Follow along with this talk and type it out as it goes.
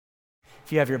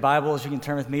If you have your Bibles, you can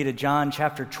turn with me to John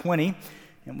chapter 20,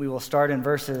 and we will start in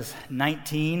verses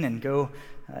 19 and go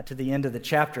to the end of the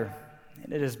chapter.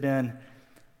 And it has been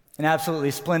an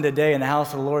absolutely splendid day in the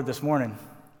house of the Lord this morning.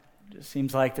 It just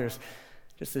seems like there's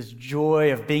just this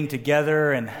joy of being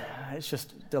together, and it's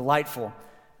just delightful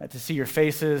to see your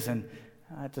faces and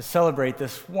to celebrate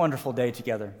this wonderful day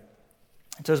together.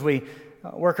 And so as we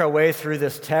work our way through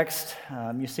this text,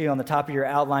 you see on the top of your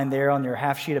outline there on your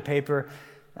half sheet of paper,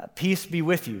 peace be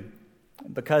with you,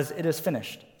 because it is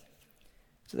finished.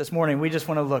 So this morning, we just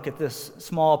want to look at this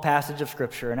small passage of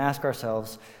Scripture and ask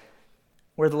ourselves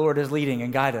where the Lord is leading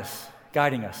and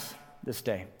guiding us this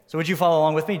day. So would you follow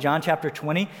along with me? John chapter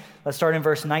 20, let's start in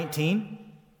verse 19.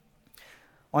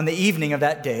 On the evening of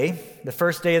that day, the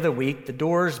first day of the week, the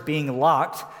doors being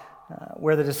locked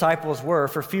where the disciples were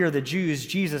for fear of the Jews,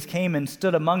 Jesus came and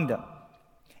stood among them.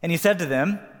 And he said to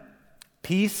them,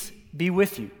 "Peace be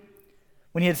with you."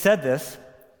 When he had said this,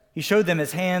 he showed them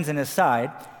his hands and his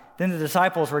side. Then the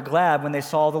disciples were glad when they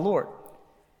saw the Lord.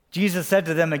 Jesus said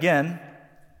to them again,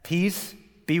 "Peace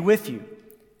be with you.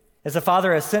 As the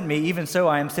Father has sent me, even so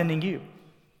I am sending you."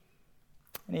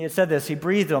 And he had said this, he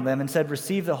breathed on them and said,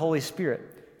 "Receive the Holy Spirit.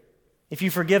 If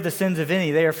you forgive the sins of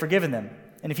any, they are forgiven them.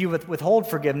 And if you withhold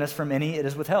forgiveness from any, it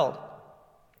is withheld."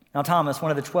 Now Thomas,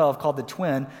 one of the 12, called the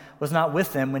twin, was not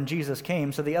with them when Jesus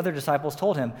came, so the other disciples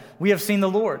told him, "We have seen the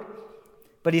Lord."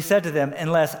 But he said to them,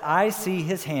 "Unless I see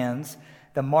his hands,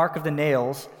 the mark of the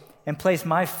nails, and place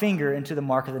my finger into the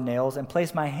mark of the nails, and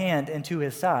place my hand into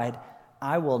his side,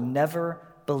 I will never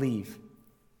believe."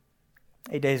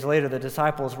 8 days later, the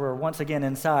disciples were once again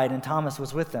inside, and Thomas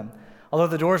was with them. Although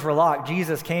the doors were locked,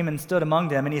 Jesus came and stood among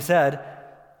them, and he said,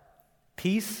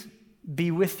 "Peace be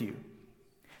with you."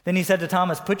 Then he said to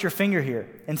Thomas, "Put your finger here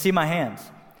and see my hands,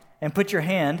 and put your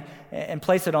hand and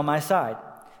place it on my side.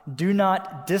 Do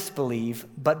not disbelieve,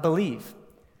 but believe."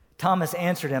 Thomas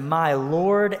answered him, "My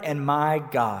Lord and my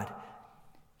God."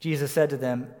 Jesus said to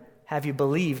them, "Have you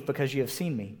believed because you have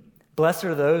seen me? Blessed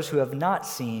are those who have not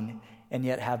seen and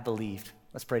yet have believed."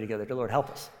 Let's pray together. Dear Lord,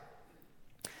 help us.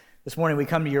 This morning we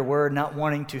come to your word not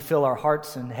wanting to fill our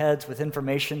hearts and heads with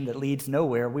information that leads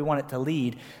nowhere. We want it to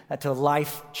lead to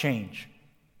life change.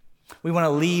 We want to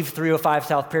leave 305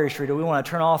 South Perry Street, or we want to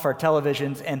turn off our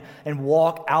televisions and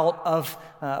walk out of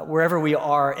wherever we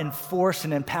are in force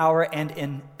and in power and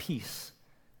in peace.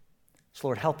 So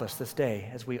Lord, help us this day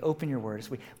as we open your word,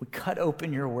 as we cut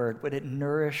open your word. Would it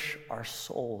nourish our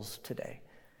souls today?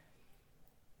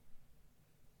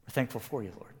 We're thankful for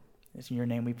you, Lord. It's in your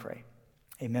name we pray.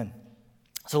 Amen.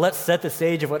 So let's set the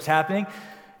stage of what's happening.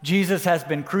 Jesus has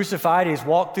been crucified. He's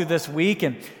walked through this week,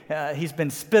 and he's been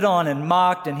spit on and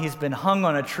mocked, and he's been hung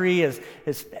on a tree,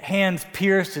 his hands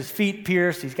pierced, his feet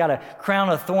pierced. He's got a crown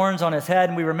of thorns on his head.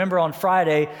 And we remember on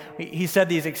Friday, he said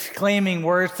these exclaiming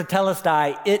words to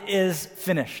Telestai, "It is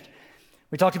finished."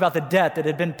 We talked about the debt that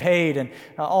had been paid, and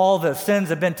all the sins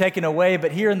have been taken away.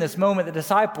 But here in this moment, the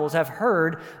disciples have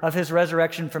heard of his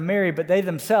resurrection from Mary, but they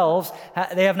themselves,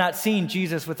 they have not seen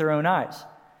Jesus with their own eyes.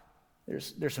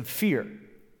 There's some fear.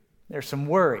 There's some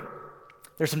worry.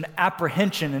 There's some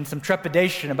apprehension and some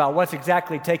trepidation about what's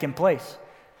exactly taken place.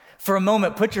 For a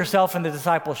moment, put yourself in the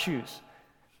disciples' shoes.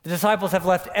 The disciples have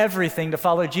left everything to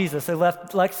follow Jesus. They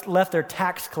left their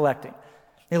tax collecting.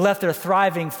 They left their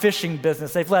thriving fishing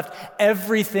business. They've left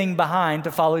everything behind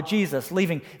to follow Jesus,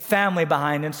 leaving family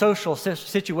behind and social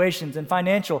situations and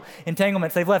financial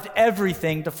entanglements. They've left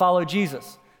everything to follow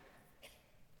Jesus.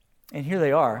 And here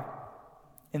they are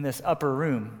in this upper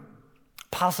room,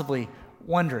 possibly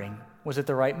wondering, was it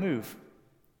the right move?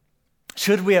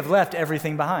 Should we have left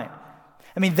everything behind?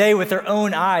 I mean, they with their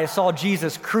own eyes saw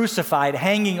Jesus crucified,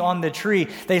 hanging on the tree.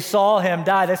 They saw him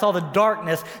die. They saw the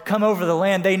darkness come over the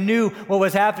land. They knew what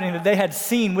was happening, that they had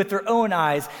seen with their own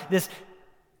eyes this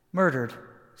murdered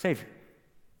Savior.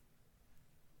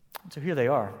 And so here they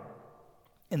are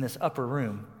in this upper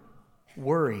room,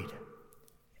 worried,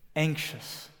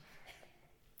 anxious,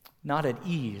 not at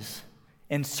ease,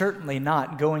 and certainly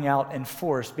not going out in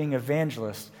force, being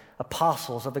evangelists,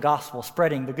 apostles of the gospel,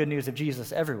 spreading the good news of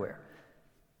Jesus everywhere.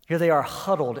 Here they are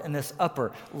huddled in this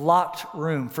upper, locked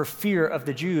room for fear of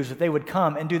the Jews, that they would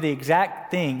come and do the exact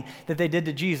thing that they did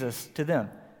to Jesus to them.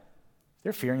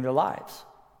 They're fearing their lives,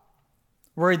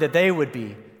 worried that they would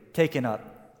be taken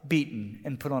up, beaten,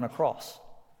 and put on a cross.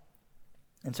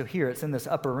 And so here it's in this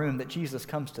upper room that Jesus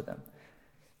comes to them.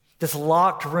 This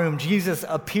locked room, Jesus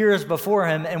appears before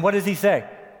him, and what does he say?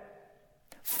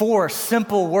 4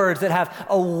 simple words that have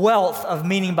a wealth of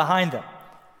meaning behind them.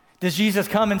 Does Jesus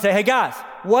come and say, "Hey guys,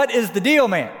 what is the deal,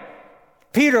 man?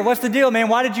 Peter, what's the deal, man?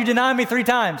 Why did you deny me 3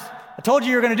 times? I told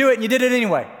you you were going to do it, and you did it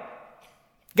anyway."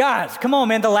 Guys, come on,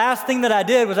 man. The last thing that I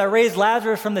did was I raised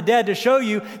Lazarus from the dead to show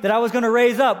you that I was going to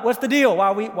raise up. What's the deal? Why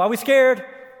are we scared?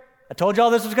 I told y'all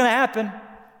this was going to happen.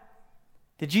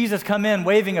 Did Jesus come in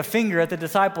waving a finger at the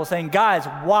disciples saying, guys,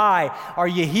 why are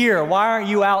you here? Why aren't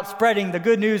you out spreading the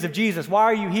good news of Jesus? Why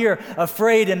are you here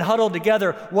afraid and huddled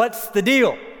together? What's the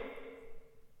deal?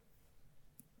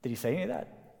 Did he say any of that?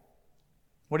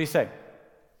 What did he say?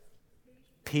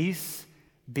 Peace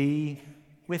be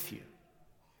with you.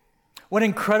 What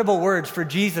incredible words for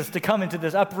Jesus to come into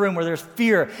this upper room where there's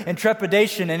fear and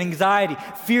trepidation and anxiety,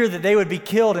 fear that they would be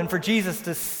killed, and for Jesus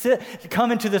to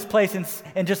come into this place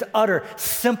and just utter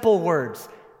simple words,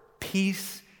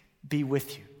 peace be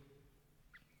with you.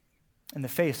 In the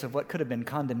face of what could have been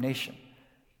condemnation,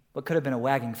 what could have been a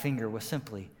wagging finger was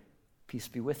simply, peace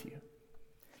be with you.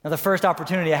 Now, the first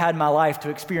opportunity I had in my life to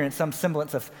experience some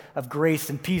semblance of grace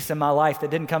and peace in my life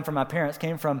that didn't come from my parents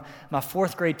came from my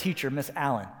fourth grade teacher, Miss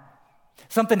Allen.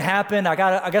 Something happened. I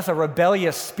got, a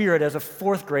rebellious spirit as a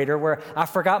fourth grader where I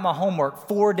forgot my homework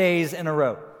 4 days in a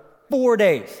row. 4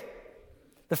 days.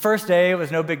 The first day, it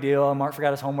was no big deal. Mark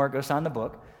forgot his homework, go sign the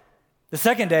book. The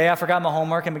second day, I forgot my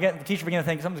homework, and the teacher began to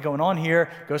think something's going on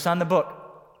here, go sign the book.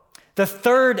 The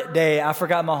third day, I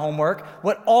forgot my homework.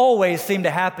 What always seemed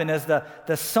to happen as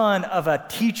the son of a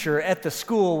teacher at the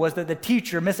school was that the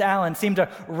teacher, Miss Allen, seemed to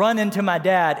run into my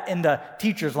dad in the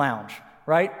teacher's lounge,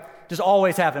 right? Just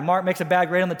always happened. Mark makes a bad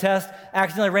grade on the test,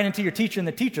 accidentally ran into your teacher in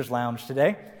the teacher's lounge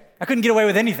today. I couldn't get away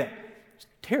with anything. It's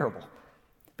terrible.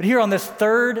 But here on this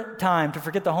third time to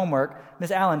forget the homework,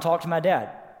 Miss Allen talked to my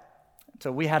dad.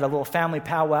 So we had a little family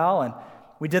powwow, and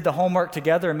we did the homework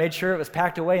together and made sure it was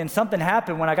packed away. And something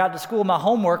happened when I got to school. My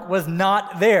homework was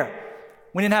not there.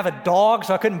 We didn't have a dog,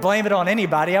 so I couldn't blame it on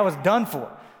anybody. I was done for.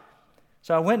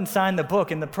 So I went and signed the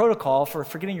book, and the protocol for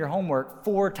forgetting your homework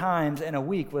 4 times in a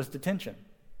week was detention.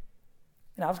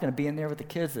 And I was going to be in there with the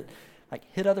kids that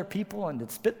hit other people and did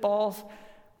spitballs.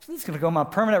 So this is going to go on my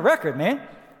permanent record, man. I'm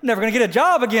never going to get a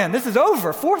job again. This is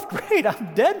over. 4th grade,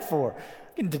 I'm dead for.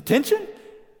 In detention?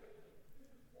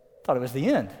 Thought it was the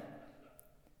end.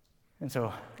 And so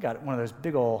I got one of those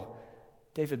big old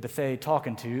David Bethay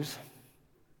talking tos.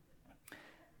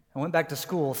 I went back to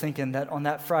school thinking that on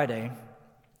that Friday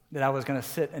that I was going to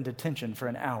sit in detention for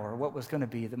an hour, what was going to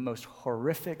be the most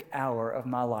horrific hour of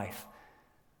my life.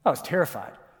 I was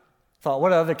terrified. Thought,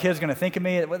 what are other kids going to think of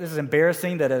me? This is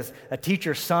embarrassing that as a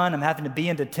teacher's son, I'm having to be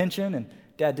in detention. And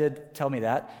Dad did tell me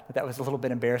that was a little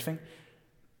bit embarrassing.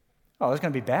 Oh, it was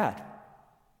going to be bad.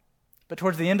 But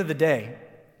towards the end of the day,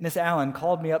 Miss Allen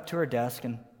called me up to her desk,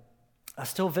 and I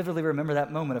still vividly remember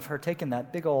that moment of her taking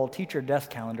that big old teacher desk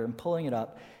calendar and pulling it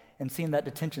up and seeing that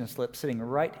detention slip sitting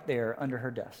right there under her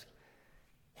desk.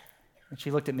 And she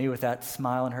looked at me with that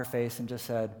smile on her face and just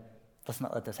said, let's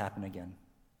not let this happen again,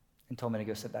 and told me to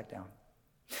go sit back down.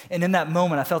 And in that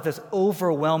moment, I felt this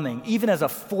overwhelming, even as a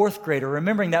 4th grader,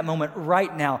 remembering that moment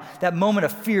right now, that moment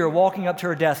of fear walking up to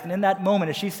her desk. And in that moment,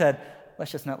 as she said,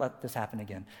 let's just not let this happen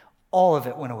again, all of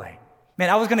it went away. Man,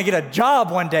 I was going to get a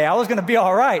job one day. I was going to be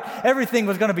all right. Everything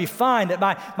was going to be fine, that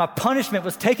my punishment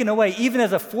was taken away. Even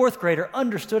as a 4th grader,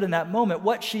 understood in that moment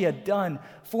what she had done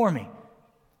for me.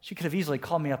 She could have easily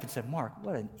called me up and said, Mark,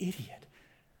 what an idiot.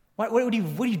 What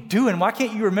are you doing? Why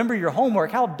can't you remember your homework?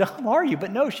 How dumb are you?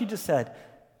 But no, she just said,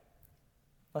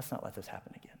 let's not let this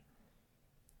happen again.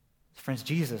 Friends,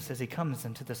 Jesus, as he comes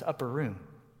into this upper room,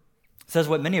 says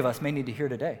what many of us may need to hear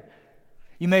today.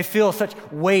 You may feel such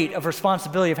weight of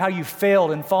responsibility of how you failed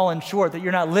and fallen short that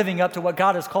you're not living up to what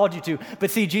God has called you to.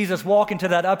 But see Jesus walk into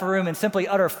that upper room and simply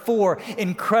utter 4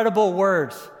 incredible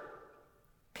words.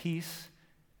 Peace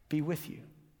be with you.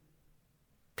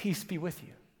 Peace be with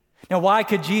you. Now, why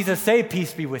could Jesus say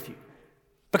peace be with you?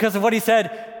 Because of what he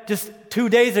said just 2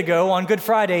 days ago on Good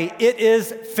Friday, it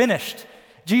is finished.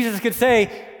 Jesus could say,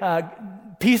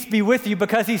 peace be with you,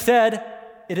 because he said,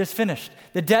 it is finished.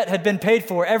 The debt had been paid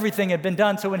for. Everything had been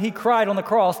done. So when he cried on the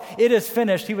cross, it is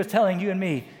finished, he was telling you and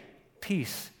me,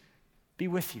 peace be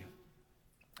with you.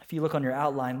 If you look on your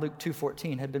outline, Luke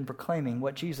 2:14 had been proclaiming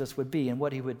what Jesus would be and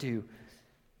what he would do.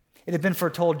 It had been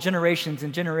foretold generations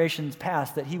and generations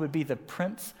past that he would be the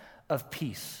Prince of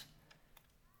Peace.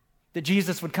 That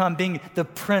Jesus would come being the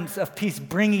Prince of Peace,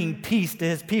 bringing peace to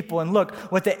his people. And look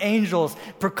what the angels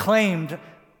proclaimed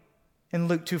in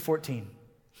Luke 2:14.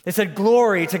 They said,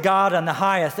 glory to God on the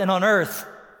highest, and on earth.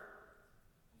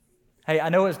 Hey, I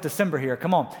know it's December here,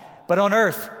 come on. But on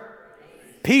earth,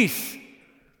 peace.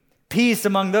 Peace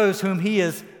among those whom he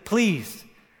is pleased.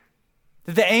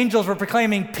 That the angels were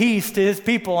proclaiming peace to his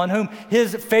people on whom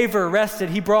his favor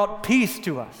rested. He brought peace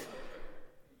to us.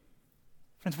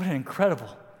 Friends, what an incredible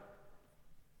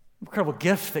incredible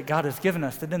gift that God has given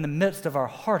us, that in the midst of our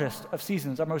hardest of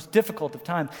seasons, our most difficult of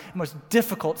times, most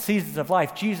difficult seasons of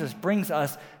life, Jesus brings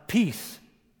us peace.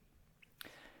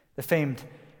 The famed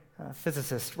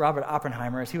physicist Robert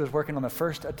Oppenheimer, as he was working on the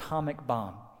first atomic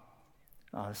bomb,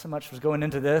 so much was going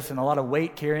into this and a lot of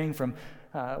weight carrying from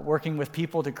working with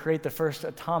people to create the first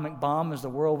atomic bomb as the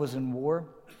world was in war.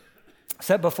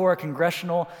 Set before a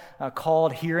congressional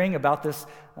called hearing about this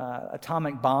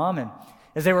atomic bomb, and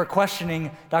as they were questioning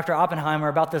Dr. Oppenheimer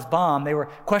about this bomb, they were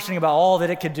questioning about all that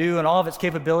it could do and all of its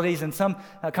capabilities, and some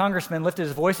congressman lifted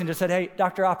his voice and just said, "Hey,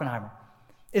 Dr. Oppenheimer,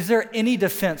 is there any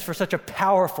defense for such a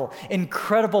powerful,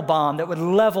 incredible bomb that would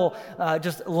level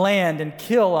just land and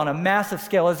kill on a massive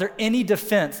scale? Is there any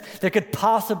defense that could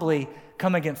possibly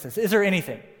come against this? Is there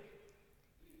anything?"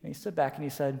 And he stood back and he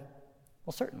said,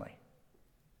 "Well, certainly."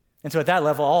 And so at that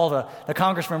level, all the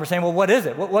congressmen were saying, "Well, what is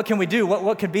it? What can we do?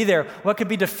 What could be there? What could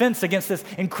be defense against this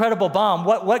incredible bomb?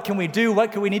 What can we do?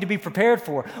 What can we need to be prepared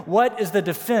for? What is the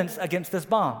defense against this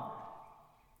bomb?"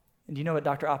 And do you know what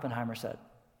Dr. Oppenheimer said?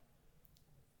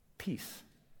 Peace.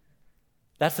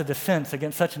 That's the defense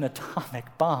against such an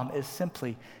atomic bomb, is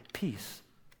simply peace.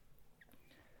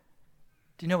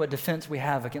 Do you know what defense we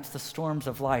have against the storms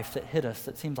of life that hit us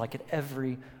that seems like at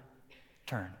every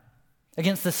turn?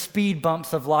 Against the speed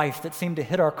bumps of life that seem to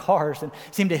hit our cars and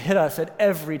seem to hit us at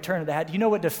every turn of the hat. Do you know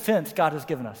what defense God has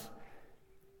given us?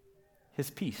 His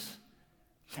peace.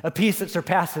 A peace that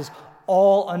surpasses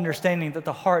all understanding, that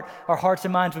our hearts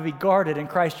and minds would be guarded in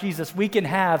Christ Jesus. We can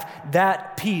have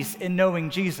that peace in knowing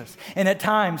Jesus. And at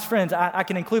times, friends, I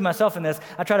can include myself in this,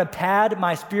 I try to pad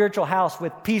my spiritual house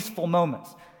with peaceful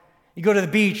moments. You go to the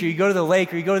beach, or you go to the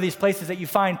lake, or you go to these places that you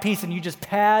find peace, and you just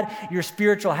pad your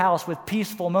spiritual house with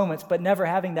peaceful moments, but never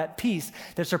having that peace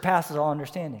that surpasses all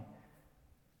understanding.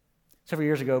 Several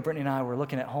years ago, Brittany and I were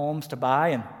looking at homes to buy,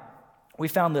 and we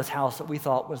found this house that we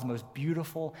thought was the most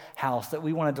beautiful house that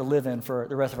we wanted to live in for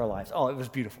the rest of our lives. Oh, it was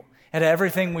beautiful. It had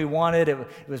everything we wanted. It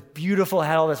was beautiful. It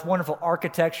had all this wonderful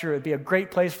architecture. It would be a great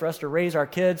place for us to raise our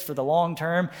kids for the long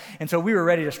term. And so we were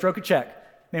ready to stroke a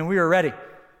check. Man, we were ready.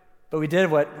 But we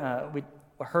did what we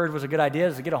heard was a good idea,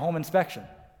 is to get a home inspection.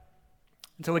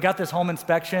 And so we got this home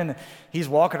inspection. He's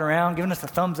walking around, giving us a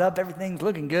thumbs up. Everything's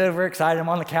looking good. We're excited. I'm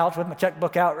on the couch with my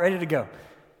checkbook out, ready to go.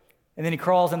 And then he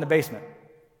crawls in the basement.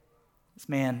 This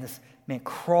man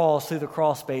crawls through the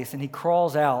crawl space, and he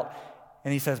crawls out,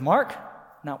 and he says, "Mark,"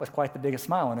 not with quite the biggest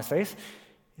smile on his face,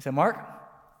 he said, "Mark,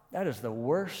 that is the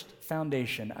worst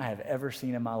foundation I have ever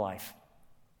seen in my life."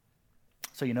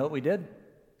 So you know what we did?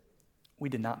 We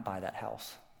did not buy that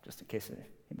house, just in case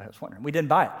anybody was wondering. We didn't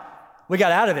buy it. We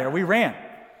got out of there. We ran.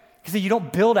 Because you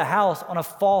don't build a house on a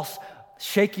false,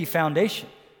 shaky foundation.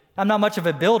 I'm not much of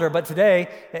a builder, but today,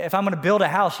 if I'm going to build a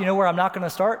house, you know where I'm not going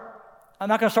to start? I'm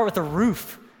not going to start with the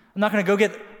roof. I'm not going to go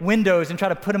get windows and try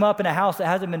to put them up in a house that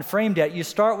hasn't been framed yet. You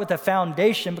start with a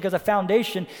foundation, because a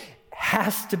foundation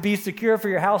has to be secure for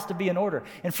your house to be in order.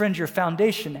 And friends, your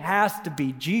foundation has to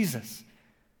be Jesus.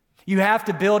 You have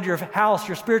to build your house,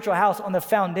 your spiritual house, on the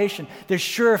foundation, the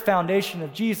sure foundation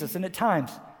of Jesus. And at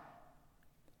times,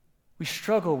 we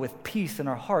struggle with peace in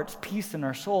our hearts, peace in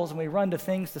our souls, and we run to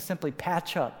things to simply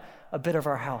patch up a bit of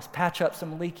our house, patch up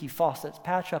some leaky faucets,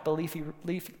 patch up a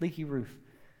leaky roof.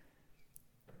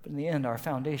 But in the end, our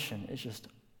foundation is just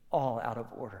all out of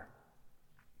order.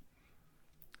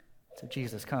 So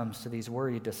Jesus comes to these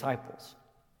worried disciples.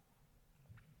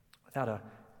 Without a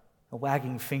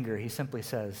wagging finger, he simply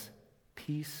says,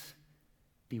 "Peace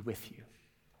be with you."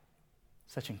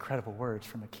 Such incredible words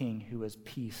from a king who was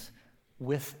peace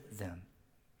with them,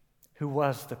 who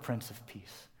was the Prince of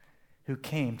Peace, who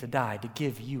came to die to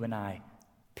give you and I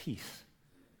peace.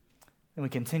 And we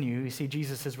continue, we see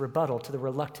Jesus' rebuttal to the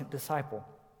reluctant disciple.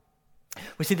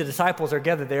 We see the disciples are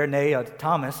gathered there, nay,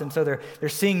 Thomas, and so they're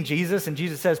seeing Jesus, and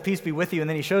Jesus says, "Peace be with you," and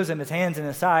then he shows them his hands and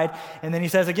his side, and then he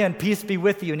says again, "Peace be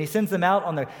with you," and he sends them out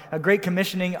on a great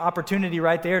commissioning opportunity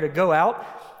right there to go out.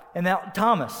 And now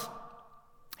Thomas,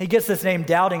 he gets this name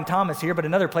Doubting Thomas here, but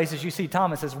in other places you see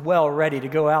Thomas is well ready to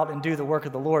go out and do the work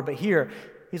of the Lord, but here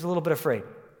he's a little bit afraid,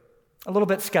 a little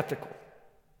bit skeptical.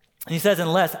 And he says,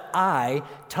 "Unless I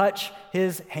touch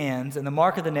his hands and the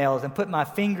mark of the nails and put my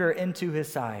finger into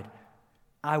his side,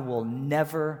 I will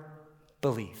never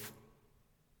believe."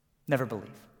 Never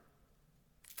believe.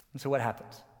 And so what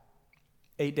happens?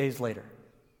 8 days later,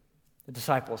 the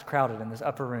disciples crowded in this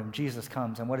upper room. Jesus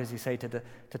comes, and what does he say to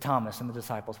Thomas and the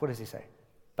disciples? What does he say?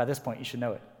 By this point, you should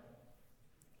know it.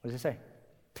 What does he say?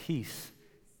 "Peace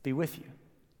be with you."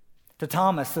 To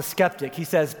Thomas, the skeptic, he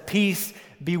says, "Peace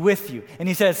be with you." And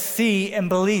he says, "See and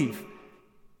believe."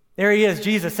 There he is,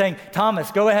 Jesus saying,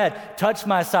 Thomas, go ahead, touch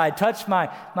my side, touch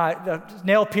my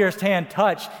nail-pierced hand,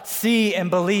 touch, see and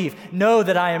believe, know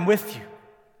that I am with you.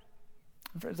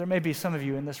 There may be some of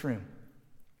you in this room,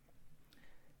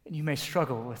 and you may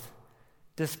struggle with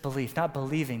disbelief, not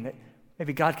believing that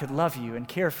maybe God could love you and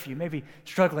care for you, maybe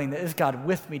struggling that is God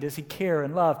with me? Does he care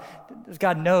and love? Does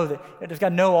God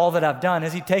know all that I've done?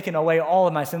 Has he taken away all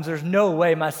of my sins? There's no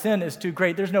way. My sin is too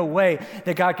great. There's no way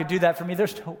that God could do that for me.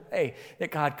 There's no way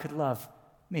that God could love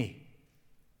me.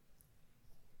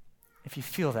 If you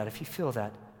feel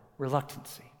that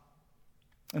reluctancy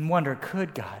and wonder,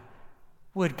 could God,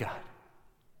 would God,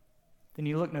 then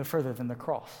you look no further than the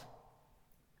cross.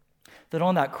 That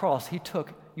on that cross, he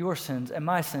took your sins and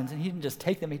my sins, and he didn't just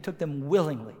take them, he took them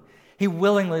willingly. He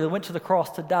willingly went to the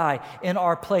cross to die in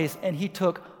our place, and he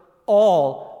took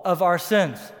all of our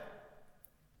sins.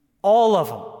 All of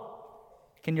them.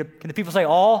 Can the people say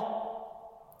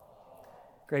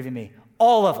all? Gravy me.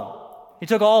 All of them. He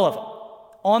took all of them.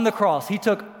 On the cross, he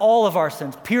took all of our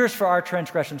sins, pierced for our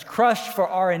transgressions, crushed for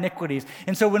our iniquities.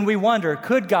 And so when we wonder,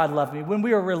 could God love me? When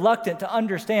we are reluctant to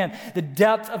understand the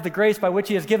depth of the grace by which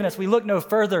he has given us, we look no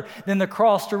further than the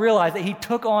cross to realize that he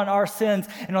took on our sins,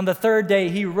 and on the third day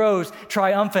he rose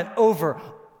triumphant over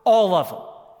all of them.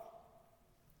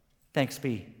 Thanks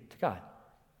be to God.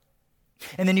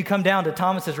 And then you come down to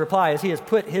Thomas's reply as he has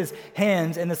put his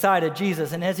hands in the side of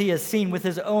Jesus and as he has seen with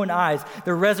his own eyes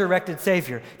the resurrected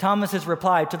Savior. Thomas's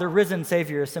reply to the risen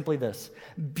Savior is simply this.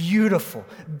 Beautiful,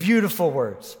 beautiful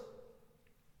words.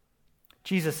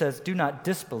 Jesus says, do not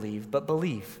disbelieve, but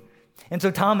believe. And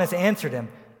so Thomas answered him,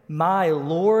 my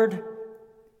Lord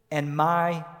and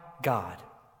my God.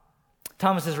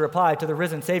 Thomas's reply to the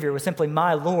risen Savior was simply,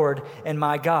 my Lord and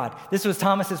my God. This was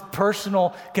Thomas's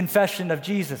personal confession of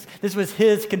Jesus. This was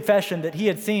his confession that he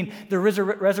had seen the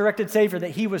resurrected Savior, that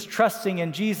he was trusting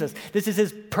in Jesus. This is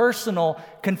his personal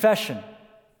confession.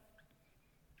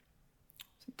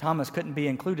 Thomas couldn't be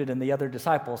included in the other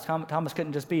disciples. Thomas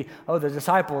couldn't just be, the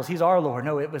disciples, he's our Lord.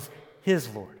 No, it was his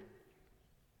Lord.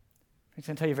 I'm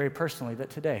going to tell you very personally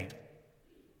that today,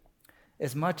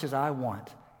 as much as I want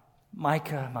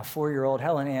Micah, my 4-year-old,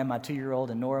 Helen Ann, my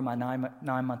 2-year-old, and Nora, my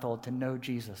 9-month-old, to know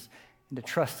Jesus and to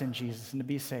trust in Jesus and to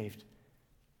be saved,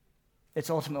 it's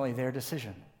ultimately their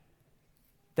decision.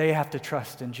 They have to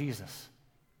trust in Jesus.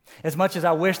 As much as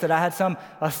I wish that I had some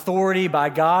authority by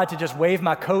God to just wave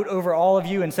my coat over all of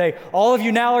you and say, all of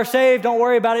you now are saved, don't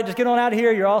worry about it, just get on out of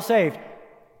here, you're all saved.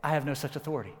 I have no such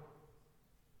authority.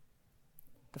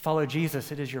 To follow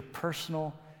Jesus, it is your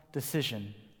personal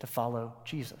decision to follow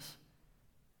Jesus.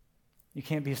 You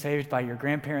can't be saved by your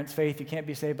grandparents' faith. You can't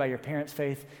be saved by your parents'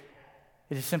 faith.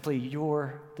 It is simply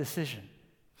your decision.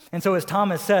 And so as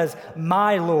Thomas says,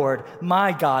 my Lord,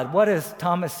 my God, what is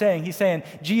Thomas saying? He's saying,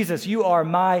 Jesus, you are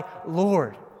my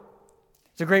Lord.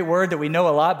 It's a great word that we know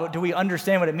a lot, but do we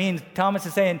understand what it means? Thomas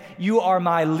is saying, you are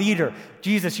my leader.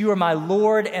 Jesus, you are my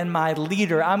Lord and my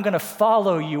leader. I'm going to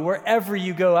follow you wherever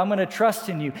you go. I'm going to trust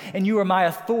in you, and you are my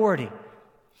authority.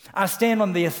 I stand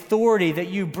on the authority that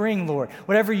you bring, Lord.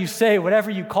 Whatever you say, whatever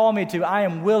you call me to, I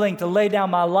am willing to lay down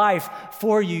my life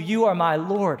for you. You are my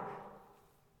Lord.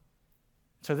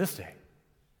 So this day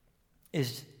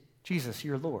is Jesus,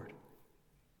 your Lord.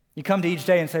 You come to each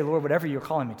day and say, Lord, whatever you're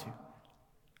calling me to,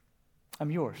 I'm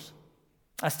yours.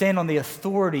 I stand on the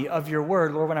authority of your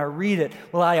word. Lord, when I read it,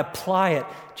 will I apply it?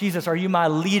 Jesus, are you my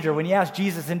leader? When you ask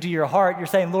Jesus into your heart, you're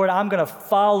saying, Lord, I'm going to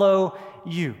follow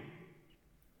you.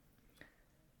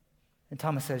 And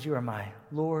Thomas says, you are my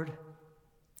Lord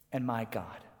and my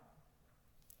God,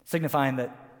 signifying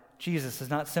that Jesus is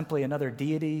not simply another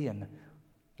deity in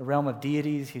the realm of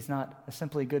deities. He's not a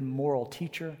simply good moral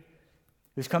teacher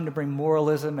who's come to bring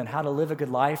moralism and how to live a good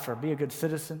life or be a good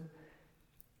citizen.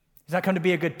 He's not come to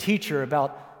be a good teacher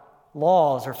about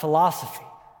laws or philosophy.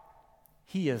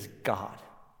 He is God.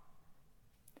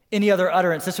 Any other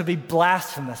utterance, this would be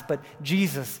blasphemous, but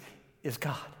Jesus is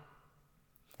God.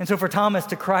 And so for Thomas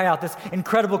to cry out this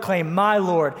incredible claim, my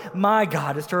Lord, my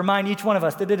God, is to remind each one of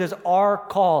us that it is our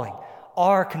calling,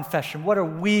 our confession. What are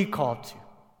we called to?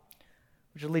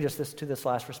 Which will lead us to this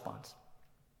last response.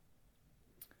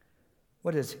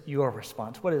 What is your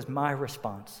response? What is my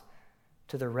response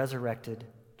to the resurrected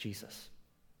Jesus?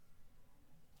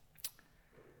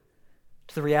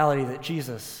 To the reality that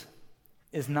Jesus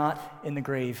is not in the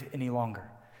grave any longer,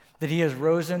 that he has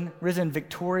risen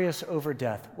victorious over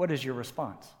death. What is your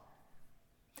response?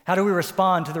 How do we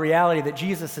respond to the reality that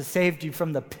Jesus has saved you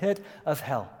from the pit of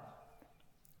hell?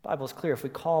 The Bible is clear. If we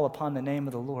call upon the name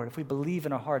of the Lord, if we believe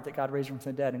in our heart that God raised him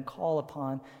from the dead and call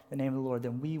upon the name of the Lord,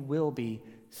 then we will be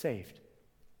saved.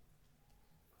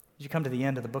 As you come to the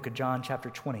end of the book of John, chapter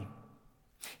 20,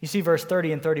 You see verse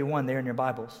 30 and 31 there in your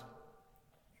Bibles.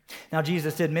 Now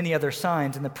Jesus did many other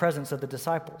signs in the presence of the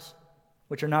disciples,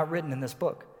 which are not written in this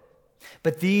book.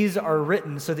 But these are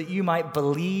written so that you might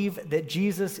believe that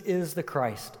Jesus is the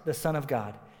Christ, the Son of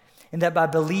God, and that by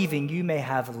believing you may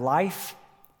have life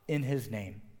in his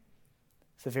name.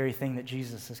 It's the very thing that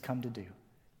Jesus has come to do,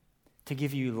 to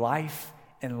give you life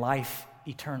and life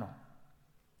eternal.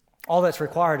 All that's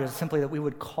required is simply that we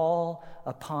would call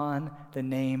upon the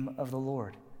name of the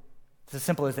Lord. It's as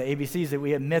simple as the ABCs, that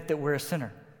we admit that we're a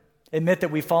sinner, admit that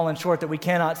we've fallen short, that we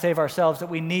cannot save ourselves, that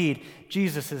we need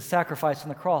Jesus' sacrifice on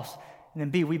the cross. And then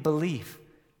B, we believe.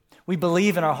 We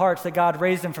believe in our hearts that God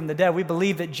raised him from the dead. We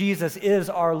believe that Jesus is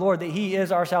our Lord, that he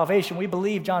is our salvation. We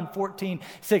believe, John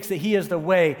 14:6, that he is the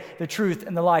way, the truth,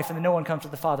 and the life, and that no one comes to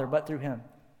the Father but through him.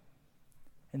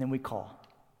 And then we call.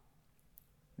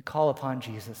 We call upon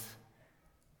Jesus.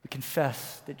 We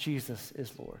confess that Jesus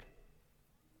is Lord.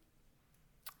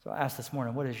 So I ask this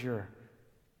morning, what is your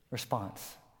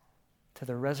response to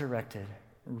the resurrected,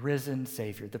 risen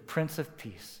Savior, the Prince of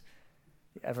Peace,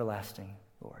 the everlasting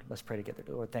Lord? Let's pray together.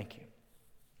 Lord, thank you.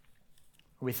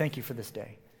 We thank you for this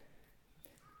day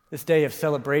of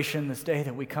celebration, this day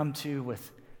that we come to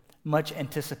with much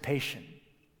anticipation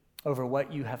over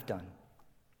what you have done.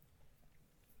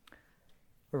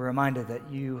 We're reminded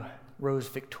that you rose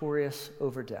victorious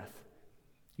over death.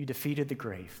 You defeated the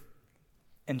grave.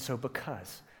 And so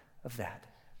because of that,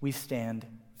 we stand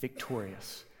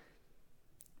victorious.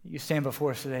 You stand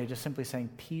before us today just simply saying,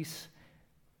 peace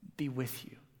be with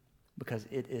you, because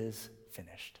it is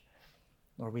finished.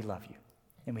 Lord, we love you,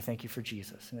 and we thank you for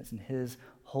Jesus. And it's in his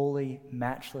holy,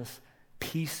 matchless,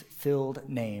 peace-filled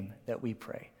name that we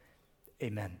pray.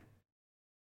 Amen.